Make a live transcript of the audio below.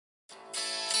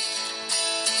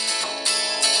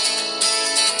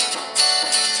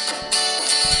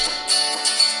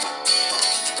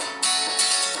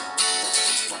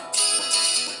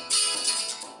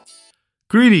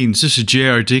Greetings, this is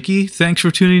J.R. Dickey. Thanks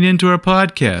for tuning in to our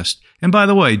podcast. And by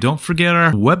the way, don't forget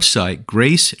our website,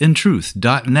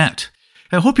 graceandtruth.net.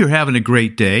 I hope you're having a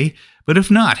great day, but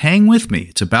if not, hang with me.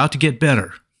 It's about to get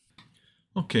better.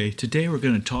 Okay, today we're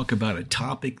going to talk about a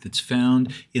topic that's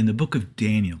found in the book of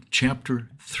Daniel, chapter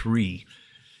 3.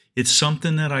 It's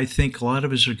something that I think a lot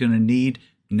of us are going to need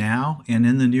now and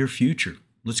in the near future.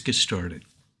 Let's get started.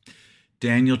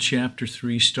 Daniel chapter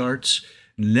 3 starts,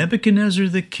 Nebuchadnezzar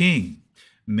the king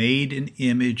made an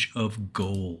image of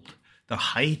gold, the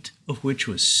height of which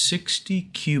was 60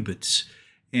 cubits,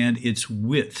 and its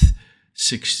width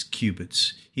 6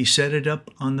 cubits. He set it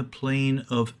up on the plain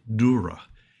of Dura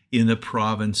in the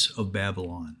province of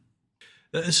Babylon.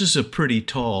 This is a pretty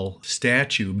tall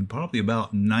statue, probably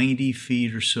about 90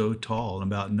 feet or so tall and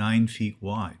about 9 feet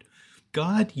wide.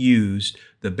 God used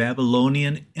the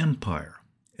Babylonian Empire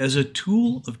as a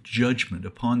tool of judgment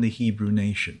upon the Hebrew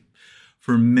nation.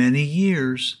 For many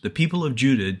years, the people of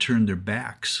Judah had turned their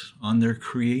backs on their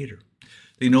Creator.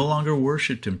 They no longer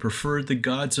worshipped Him, preferred the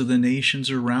gods of the nations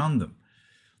around them.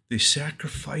 They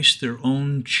sacrificed their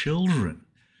own children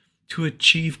to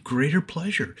achieve greater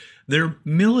pleasure. Their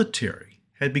military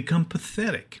had become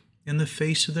pathetic in the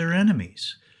face of their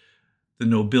enemies. The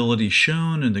nobility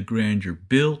shown and the grandeur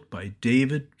built by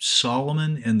David,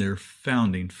 Solomon, and their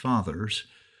founding fathers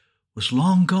was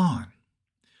long gone.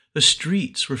 The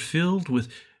streets were filled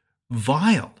with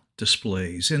vile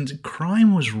displays, and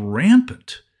crime was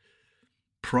rampant.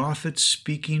 Prophets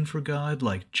speaking for God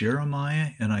like Jeremiah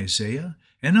and Isaiah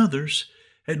and others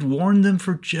had warned them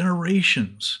for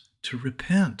generations to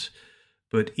repent,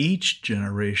 but each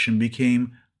generation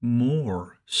became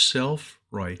more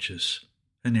self-righteous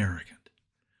and arrogant.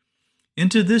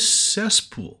 Into this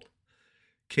cesspool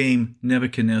came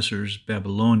Nebuchadnezzar's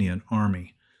Babylonian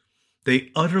army.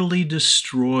 They utterly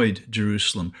destroyed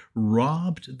Jerusalem,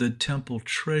 robbed the temple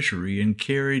treasury, and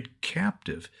carried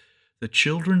captive the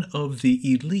children of the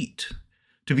elite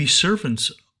to be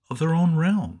servants of their own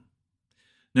realm.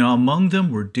 Now among them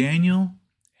were Daniel,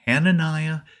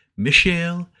 Hananiah,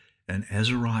 Mishael, and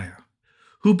Azariah,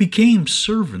 who became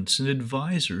servants and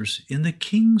advisors in the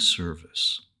king's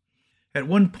service. At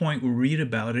one point, we read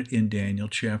about it in Daniel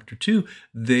chapter 2.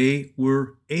 They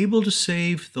were able to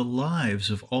save the lives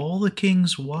of all the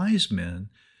king's wise men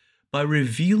by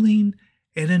revealing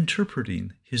and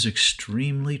interpreting his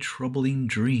extremely troubling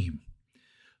dream.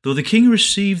 Though the king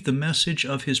received the message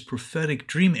of his prophetic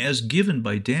dream as given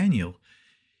by Daniel,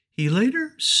 he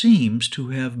later seems to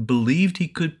have believed he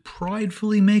could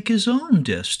pridefully make his own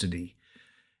destiny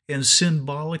and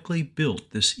symbolically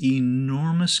built this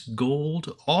enormous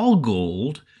all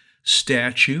gold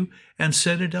statue and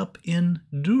set it up in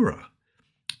Dura,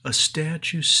 a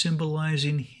statue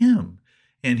symbolizing him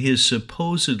and his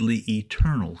supposedly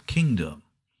eternal kingdom.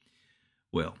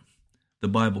 Well, the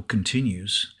Bible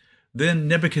continues. Then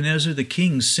Nebuchadnezzar the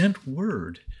king sent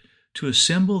word to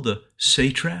assemble the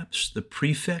satraps, the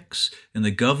prefects, and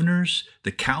the governors,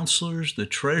 the counselors, the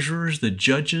treasurers, the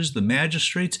judges, the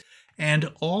magistrates,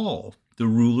 and all the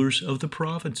rulers of the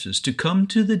provinces to come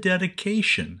to the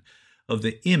dedication of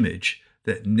the image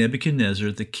that Nebuchadnezzar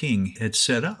the king had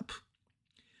set up.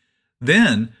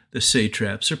 Then the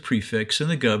satraps, the prefects,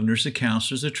 and the governors, the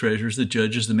counselors, the treasurers, the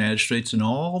judges, the magistrates, and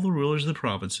all the rulers of the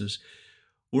provinces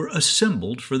were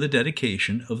assembled for the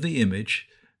dedication of the image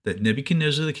that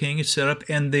Nebuchadnezzar the king had set up,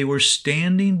 and they were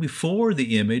standing before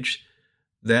the image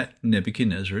that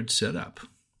Nebuchadnezzar had set up.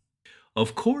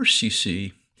 Of course, you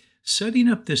see, setting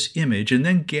up this image and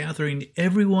then gathering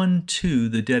everyone to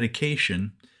the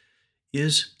dedication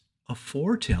is a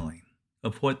foretelling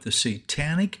of what the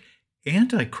satanic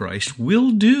Antichrist will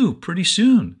do pretty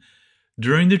soon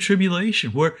during the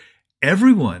tribulation, where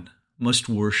everyone must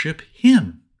worship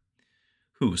him,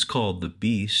 who is called the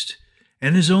beast,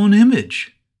 and his own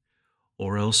image,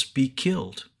 or else be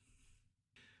killed.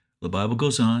 The Bible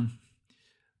goes on,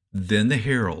 then the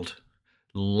herald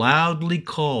loudly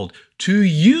called, "To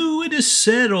you it is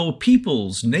said, O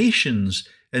peoples, nations,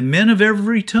 and men of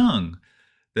every tongue,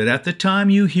 that at the time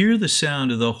you hear the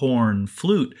sound of the horn,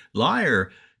 flute,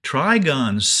 lyre,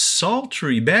 trigon,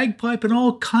 psaltery, bagpipe, and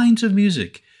all kinds of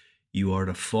music, you are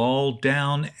to fall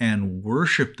down and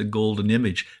worship the golden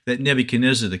image that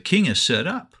Nebuchadnezzar the king has set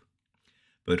up.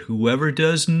 But whoever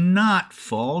does not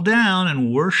fall down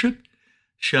and worship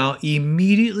shall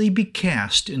immediately be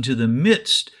cast into the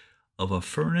midst of a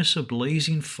furnace of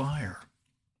blazing fire."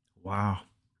 Wow.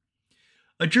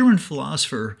 A German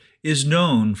philosopher is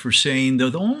known for saying that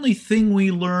the only thing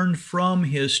we learn from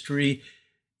history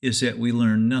is that we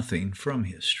learn nothing from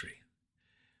history.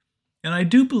 And I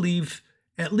do believe,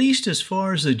 at least as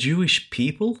far as the Jewish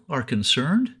people are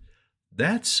concerned,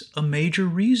 That's a major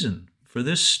reason for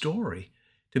this story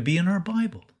to be in our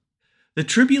Bible. The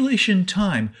tribulation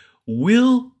time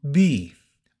will be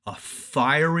a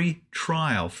fiery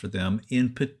trial for them in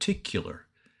particular,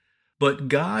 but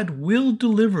God will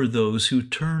deliver those who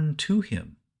turn to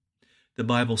him. The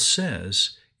Bible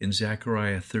says in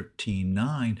Zechariah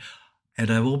 13:9,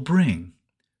 "And I will bring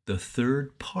the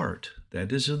third part,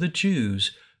 that is of the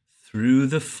Jews, through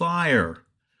the fire,"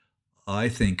 I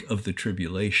think of the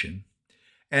tribulation,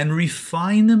 "and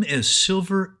refine them as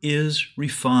silver is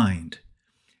refined,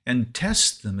 and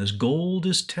test them as gold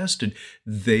is tested.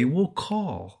 They will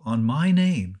call on my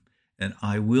name, and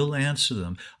I will answer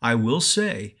them. I will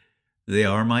say, they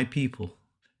are my people,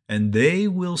 and they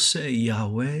will say,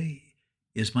 Yahweh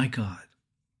is my God."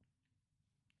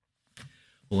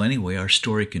 Well, anyway, our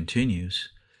story continues.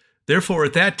 "Therefore,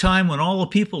 at that time, when all the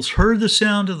peoples heard the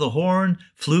sound of the horn,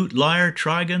 flute, lyre,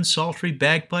 trigon, psaltery,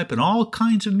 bagpipe, and all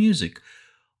kinds of music,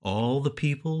 all the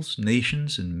peoples,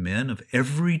 nations, and men of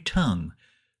every tongue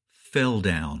fell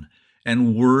down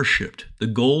and worshipped the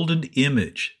golden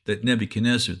image that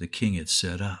Nebuchadnezzar the king had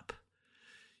set up."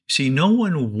 See, no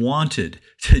one wanted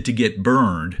to get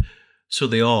burned, so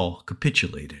they all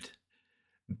capitulated.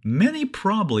 Many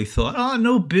probably thought,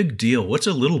 no big deal. What's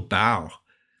a little bow?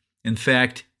 In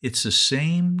fact, it's the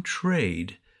same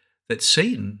trade that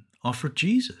Satan offered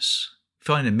Jesus.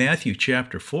 Find in Matthew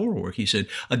chapter 4 where he said,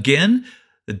 "Again,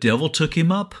 the devil took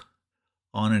him up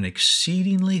on an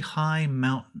exceedingly high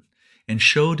mountain and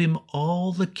showed him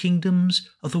all the kingdoms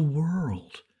of the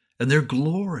world and their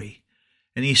glory.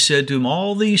 And he said to him,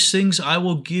 all these things I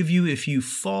will give you if you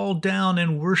fall down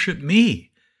and worship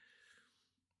me."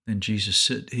 Then Jesus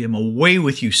said to him, "Away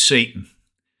with you, Satan.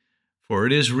 For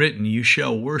it is written, you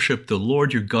shall worship the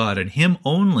Lord your God, and him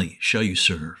only shall you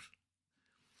serve."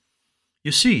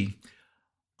 You see,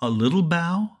 a little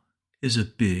bow is a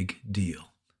big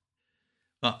deal.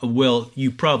 Well, you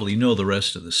probably know the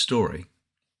rest of the story.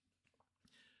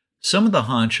 Some of the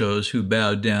honchos who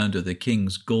bowed down to the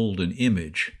king's golden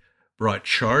image brought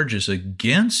charges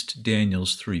against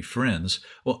Daniel's three friends.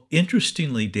 Well,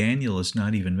 interestingly, Daniel is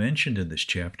not even mentioned in this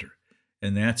chapter,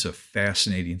 and that's a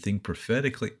fascinating thing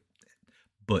prophetically,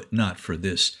 but not for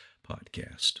this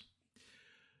podcast.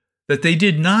 That they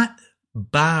did not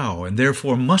bow and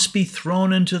therefore must be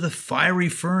thrown into the fiery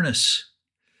furnace.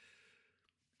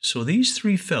 So these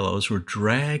three fellows were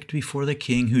dragged before the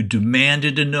king, who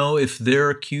demanded to know if their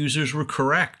accusers were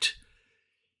correct.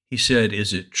 He said,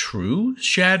 "Is it true,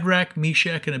 Shadrach,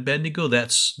 Meshach, and Abednego,"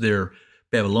 that's their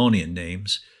Babylonian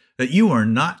names, "that you are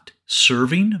not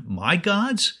serving my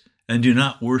gods and do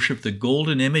not worship the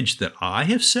golden image that I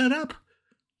have set up?"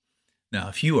 Now,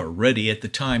 if you are ready at the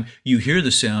time you hear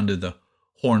the sound of the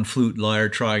horn, flute, lyre,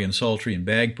 trigon, psaltery, and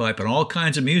bagpipe, and all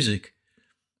kinds of music,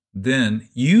 then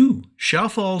you shall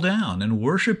fall down and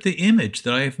worship the image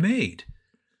that I have made.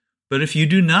 But if you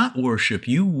do not worship,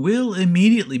 you will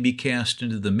immediately be cast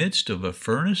into the midst of a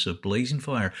furnace of blazing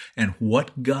fire. And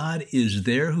what God is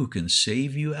there who can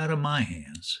save you out of my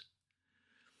hands?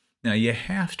 Now, you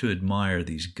have to admire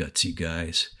these gutsy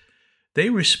guys. They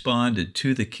responded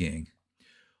to the king,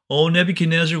 "O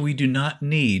Nebuchadnezzar, we do not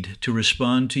need to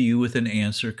respond to you with an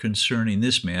answer concerning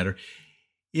this matter.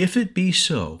 If it be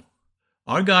so,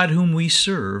 our God whom we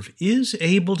serve is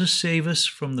able to save us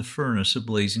from the furnace of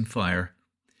blazing fire,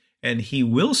 and he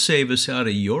will save us out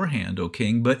of your hand, O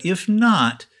king. But if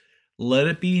not, let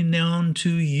it be known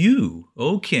to you,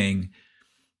 O king,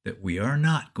 that we are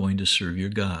not going to serve your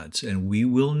gods, and we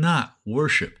will not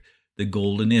worship the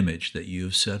golden image that you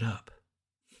have set up."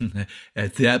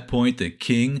 At that point, the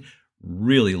king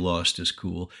really lost his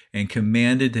cool and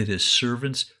commanded that his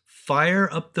servants fire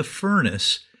up the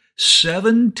furnace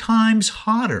 7 times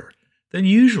hotter than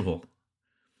usual.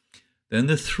 Then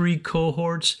the 3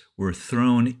 cohorts were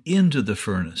thrown into the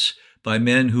furnace by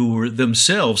men who were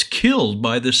themselves killed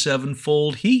by the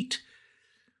 7-fold heat.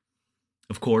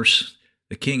 Of course,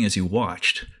 the king, as he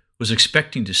watched, was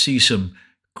expecting to see some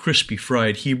crispy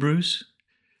fried Hebrews,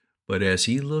 but as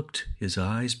he looked, his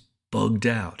eyes bugged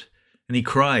out, and he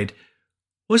cried,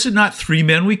 "Was it not 3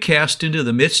 men we cast into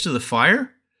the midst of the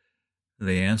fire?"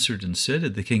 They answered and said to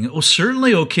the king, "Oh,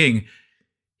 certainly, O king."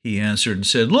 He answered and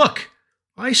said, "Look,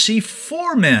 I see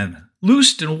 4 men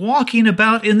loosed and walking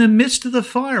about in the midst of the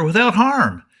fire without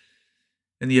harm.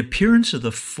 And the appearance of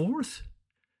the 4th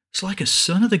is like a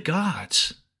son of the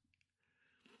gods."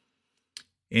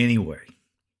 Anyway,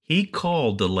 he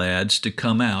called the lads to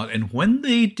come out, and when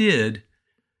they did,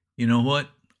 you know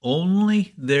what?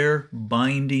 Only their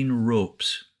binding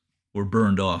ropes were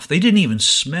burned off. They didn't even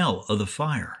smell of the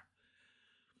fire.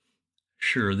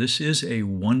 Sure, this is a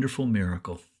wonderful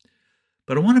miracle,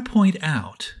 But I want to point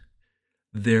out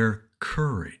their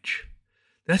courage.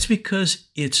 That's because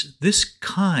it's this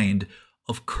kind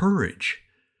of courage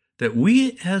that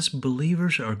we as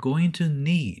believers are going to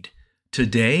need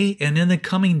today and in the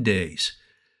coming days,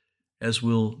 as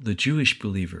will the Jewish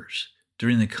believers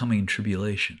during the coming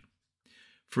tribulation.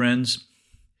 Friends,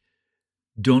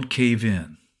 don't cave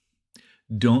in.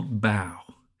 Don't bow.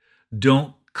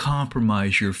 Don't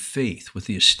compromise your faith with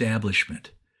the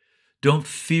establishment. Don't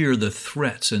fear the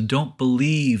threats and don't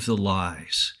believe the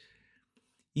lies.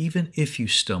 Even if you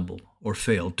stumble or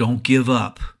fail, don't give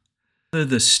up.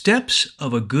 The steps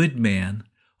of a good man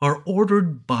are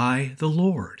ordered by the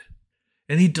Lord,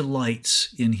 and he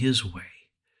delights in his way.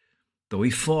 Though he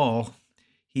fall,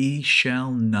 he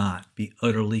shall not be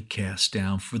utterly cast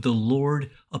down, for the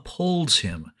Lord upholds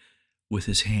him with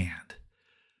his hand.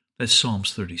 That's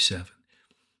Psalms 37.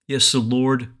 Yes, the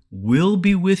Lord will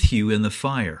be with you in the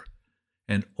fire,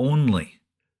 and only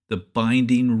the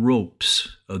binding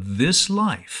ropes of this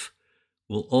life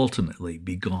will ultimately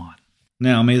be gone.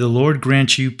 Now may the Lord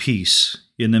grant you peace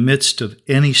in the midst of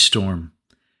any storm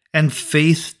and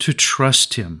faith to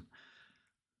trust Him.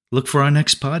 Look for our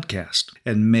next podcast,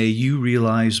 and may you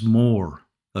realize more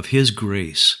of His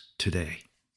grace today.